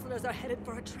other counselors are headed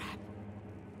for a trap.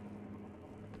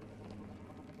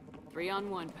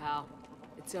 3-on-1, pal.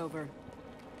 It's over.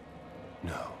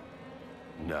 No.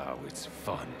 No, it's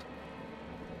fun.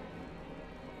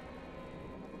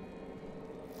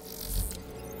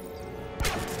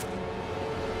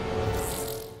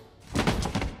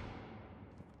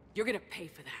 You're gonna pay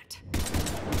for that.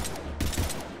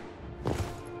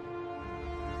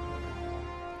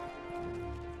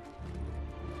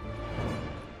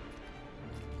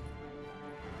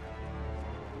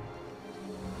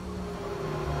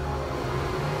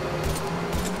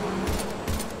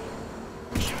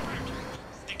 Shepard!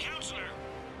 The Counselor!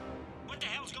 What the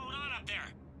hell's going on up there?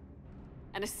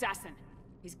 An assassin.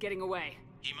 He's getting away.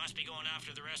 He must be going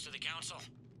after the rest of the Council.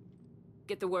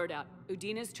 Get the word out.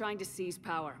 Udina's trying to seize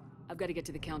power. I've got to get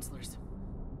to the Counselors.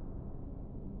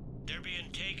 They're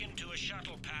being taken to a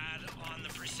shuttle pad on the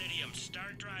Presidium.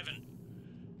 Start driving.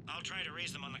 I'll try to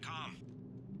raise them on the comm.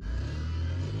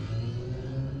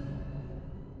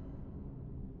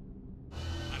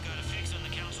 I've got a fix on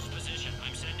the Council's position.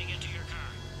 I'm sending it to your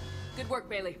car. Good work,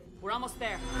 Bailey. We're almost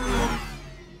there.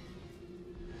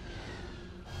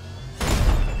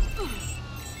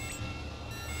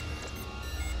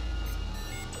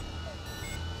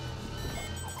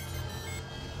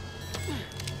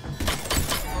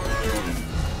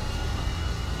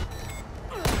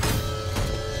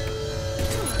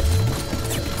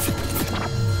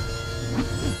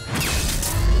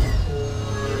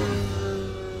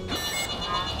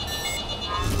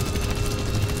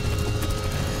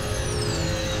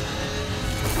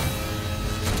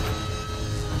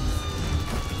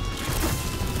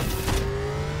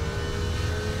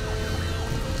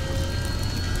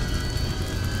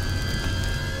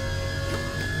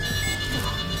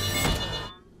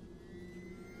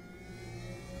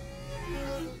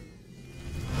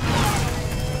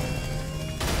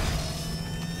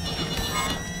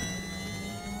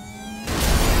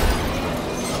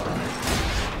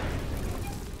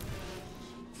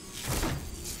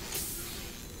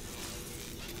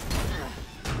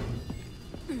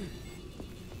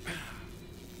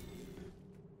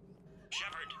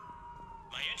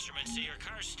 See, your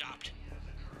car's stopped.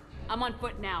 I'm on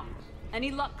foot now.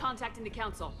 Any luck contacting the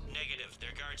Council? Negative.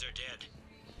 Their guards are dead.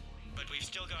 But we've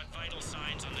still got vital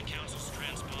signs on the Council's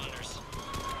transponders.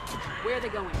 Where are they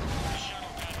going? The shuttle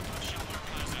pad above Shepard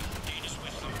Plaza. Dana's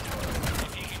with them.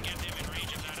 If he can get them in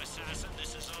range of that assassin,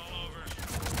 this is all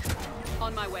over.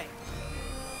 On my way.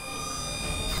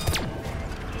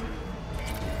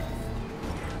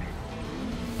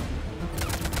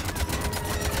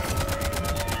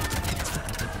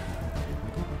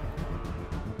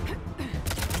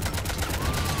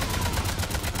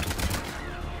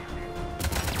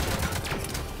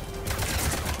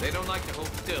 They don't like to hold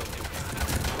still.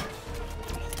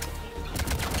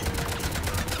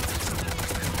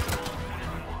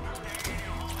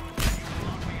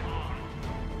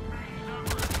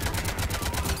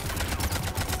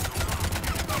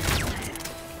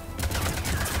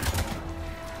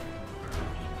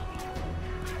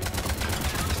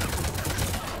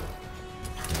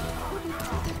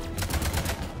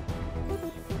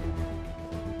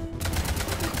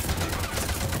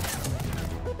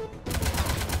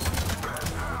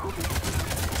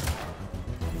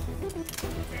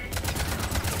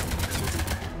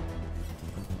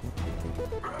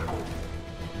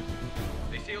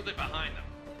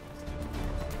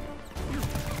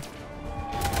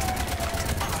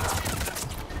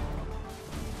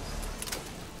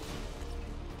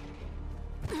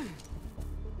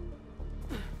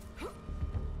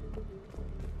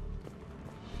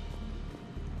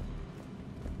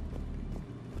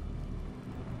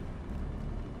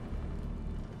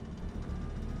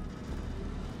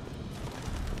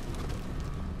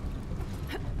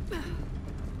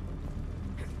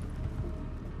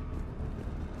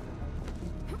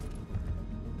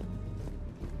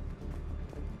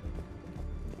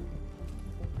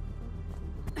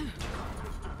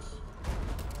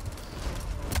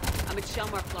 at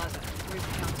Shelmar Plaza. Where's the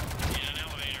council? In an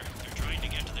elevator. They're trying to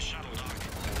get to the shuttle dock.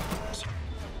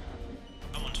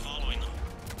 Someone's following them.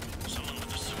 Someone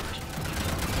with a sword.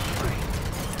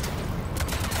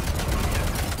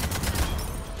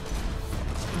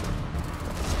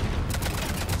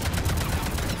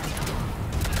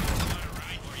 Got a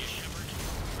ride for you, Shepard.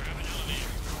 Grab an elevator.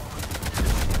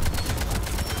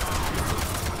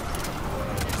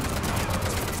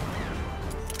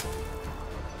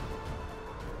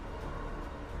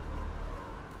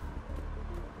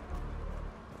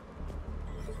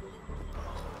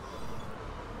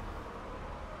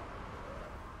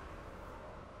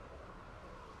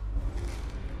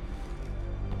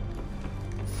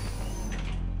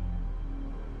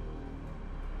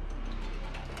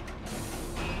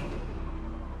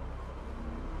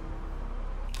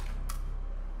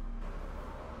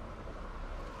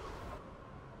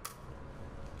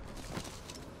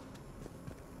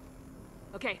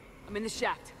 Okay, I'm in the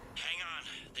shaft. Hang on.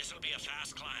 This'll be a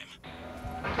fast climb.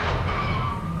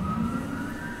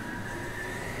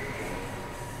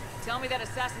 Tell me that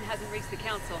assassin hasn't reached the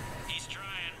council. He's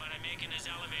trying, but I'm making his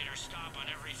elevator stop on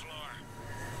every floor.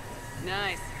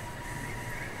 Nice.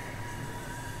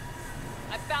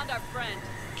 I found our friend.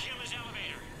 Kill his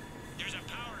elevator. There's a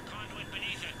power conduit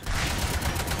beneath it.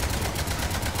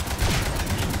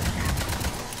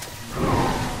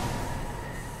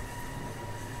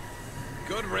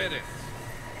 Good riddance.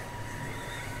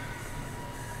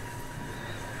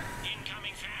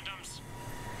 Incoming phantoms.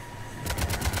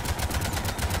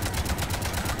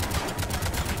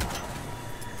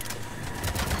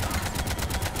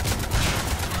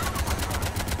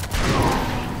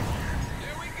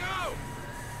 There we go!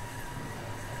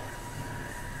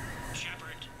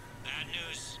 Shepard, bad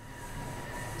news.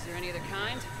 Is there any other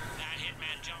kind? That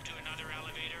hitman jumped to another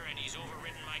elevator and he's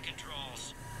overridden my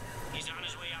controls. He's on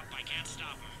his way up. I can't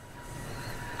stop him.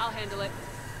 I'll handle it.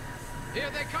 Here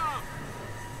they come!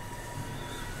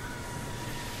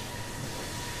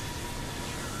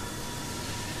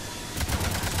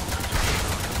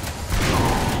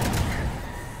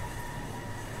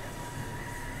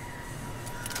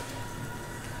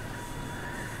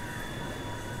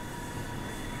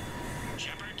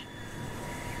 Shepard?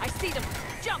 I see them!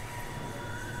 Jump!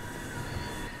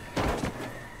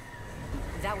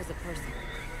 That was a person.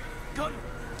 Gun!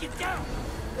 Get down!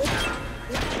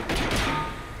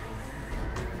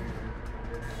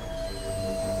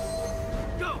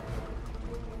 Go!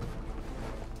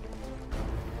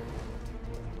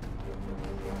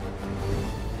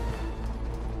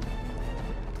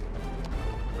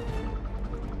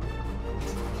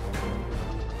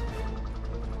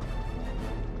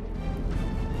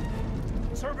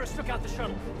 Cerberus took out the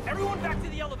shuttle. Everyone back to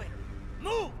the elevator.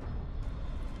 Move!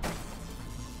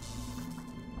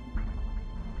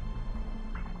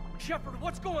 Shepard,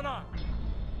 what's going on?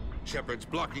 Shepard's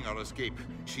blocking our escape.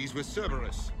 She's with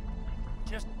Cerberus.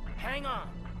 Just hang on.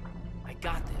 I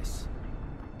got this.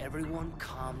 Everyone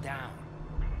calm down.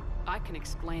 I can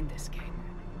explain this, Kate.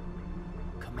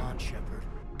 Come on, Shepard.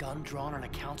 Gun drawn on a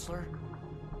counselor?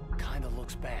 Kinda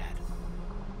looks bad.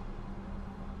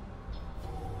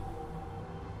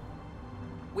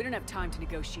 We don't have time to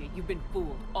negotiate. You've been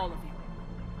fooled, all of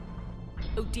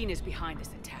you. Udina's behind this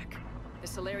attack. The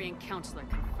Solarian Counselor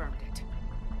confirmed it.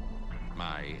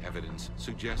 My evidence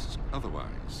suggests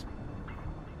otherwise.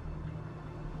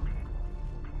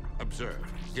 Observe.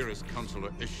 Here is Counselor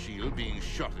Ishiel being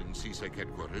shot in CSEC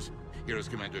headquarters. Here is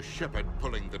Commander Shepard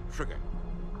pulling the trigger.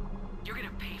 You're gonna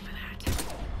pay for that.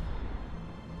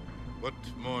 What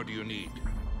more do you need?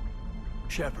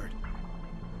 Shepard.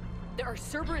 There are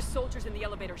Cerberus soldiers in the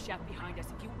elevator shaft behind us.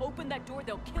 If you open that door,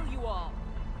 they'll kill you all.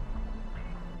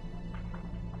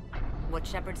 What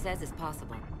Shepard says is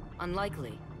possible.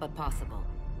 Unlikely, but possible.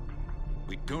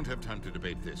 We don't have time to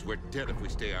debate this. We're dead if we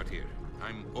stay out here.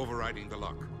 I'm overriding the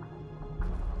lock.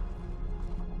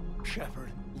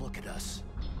 Shepard, look at us.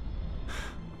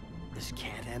 This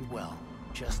can't end well.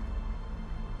 Just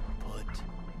put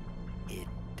it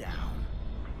down.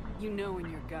 You know in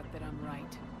your gut that I'm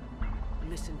right.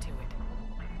 Listen to it.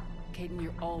 Caden,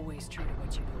 you're always true to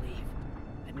what you believe.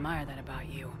 Admire that about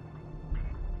you.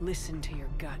 Listen to your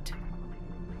gut.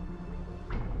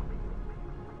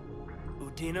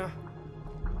 Udina,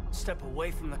 step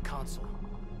away from the console.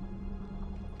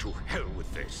 To hell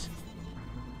with this.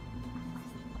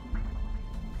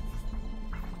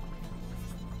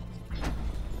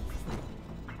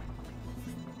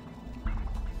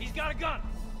 He's got a gun!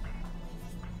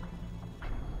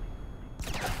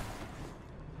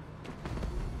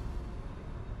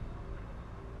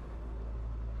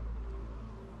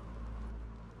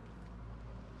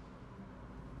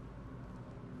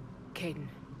 Caden.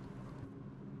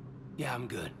 Yeah, I'm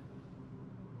good.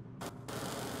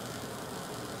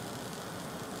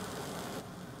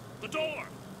 The door!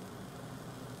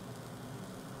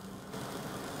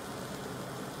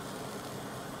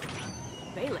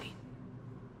 Bailey.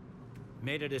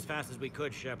 Made it as fast as we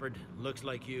could, Shepard. Looks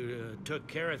like you took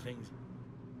care of things.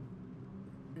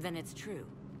 Then it's true.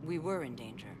 We were in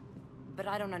danger. But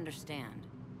I don't understand.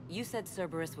 You said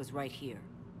Cerberus was right here.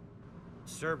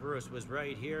 Cerberus was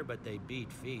right here, but they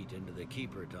beat feet into the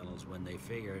Keeper tunnels when they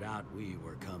figured out we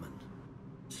were coming.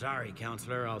 Sorry,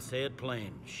 Counselor, I'll say it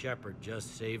plain. Shepard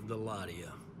just saved the lot of you.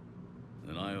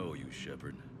 Then I owe you,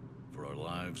 Shepard. For our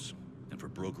lives, and for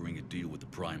brokering a deal with the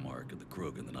Primarch and the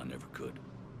Krogan that I never could.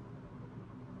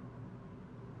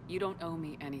 You don't owe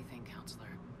me anything,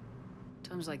 Counselor.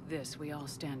 Times like this, we all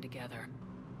stand together.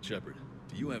 Shepard,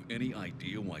 do you have any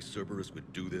idea why Cerberus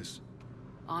would do this?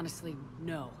 Honestly,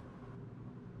 no.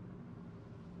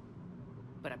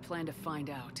 But I plan to find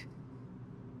out.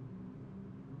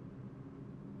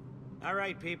 All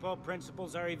right, people.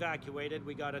 Principals are evacuated.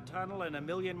 We got a tunnel and 1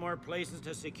 million more places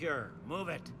to secure. Move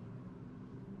it.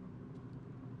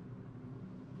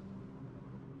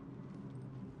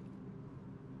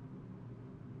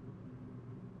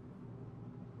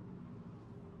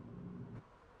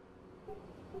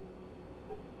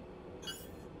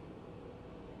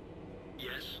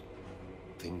 Yes?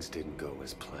 Things didn't go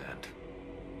as planned.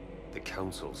 The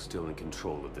Council's still in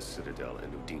control of the Citadel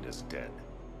and Udina's dead.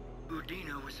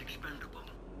 Udina was expendable.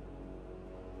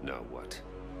 Now what?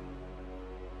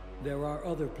 There are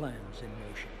other plans in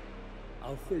motion.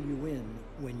 I'll fill you in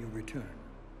when you return.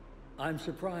 I'm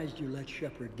surprised you let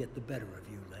Shepard get the better of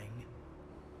you, Ling.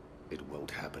 It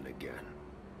won't happen again.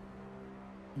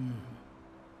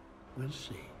 We'll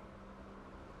see.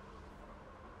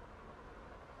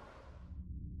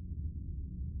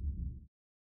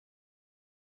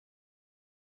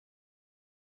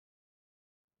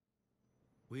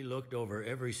 We looked over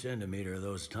every centimeter of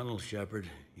those tunnels, Shepard.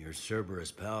 Your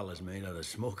Cerberus pal is made out of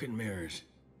smoke and mirrors.